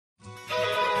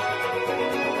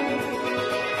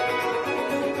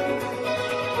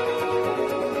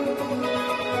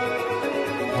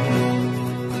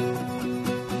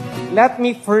Let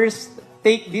me first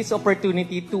take this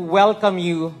opportunity to welcome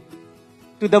you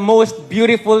to the most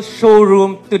beautiful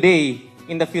showroom today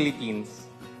in the Philippines,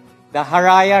 the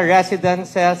Haraya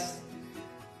Residences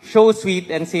Show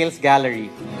Suite and Sales Gallery.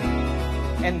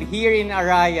 And here in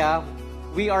Haraya,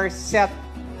 we are set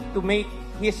to make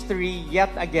history yet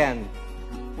again.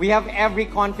 We have every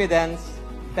confidence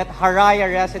that Haraya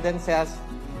Residences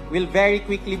will very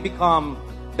quickly become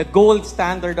the gold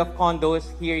standard of condos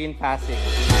here in Pasig.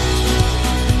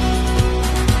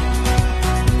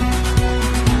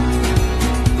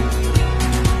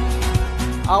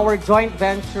 Our joint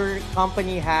venture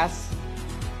company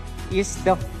is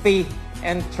the faith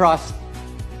and trust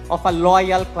of a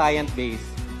loyal client base.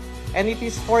 And it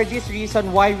is for this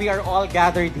reason why we are all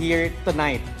gathered here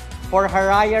tonight, for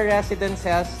Haraya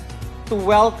Residences to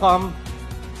welcome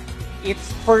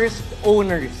its first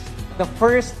owners, the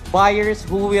first buyers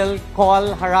who will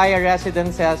call Haraya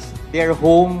Residences their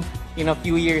home in a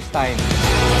few years' time.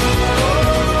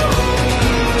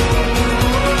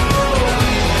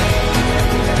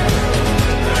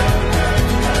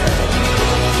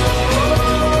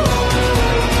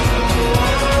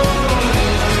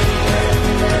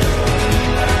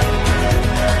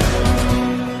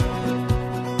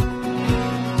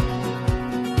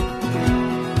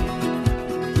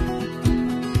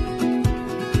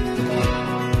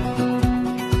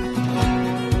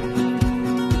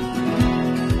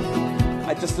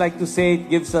 I'd just like to say it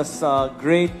gives us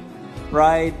great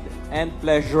pride and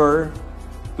pleasure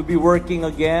to be working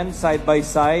again side by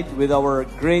side with our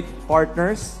great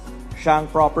partners, Shang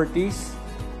Properties.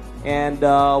 And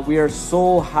we are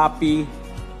so happy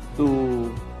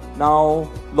to now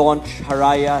launch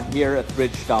Haraya here at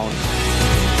Bridgetowne.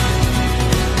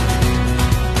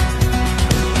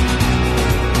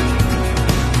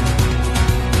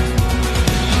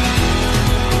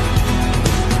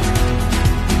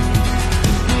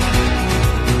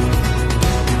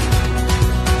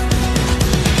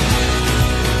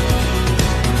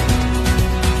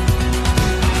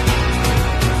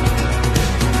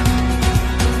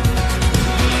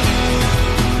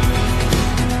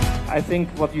 I think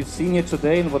what you've seen here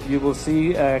today and what you will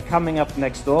see coming up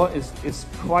next door is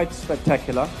quite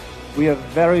spectacular. We are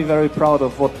very, very proud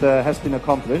of what has been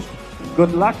accomplished.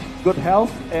 Good luck, good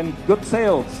health, and good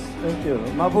sales. Thank you.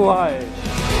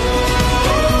 Mabuhay.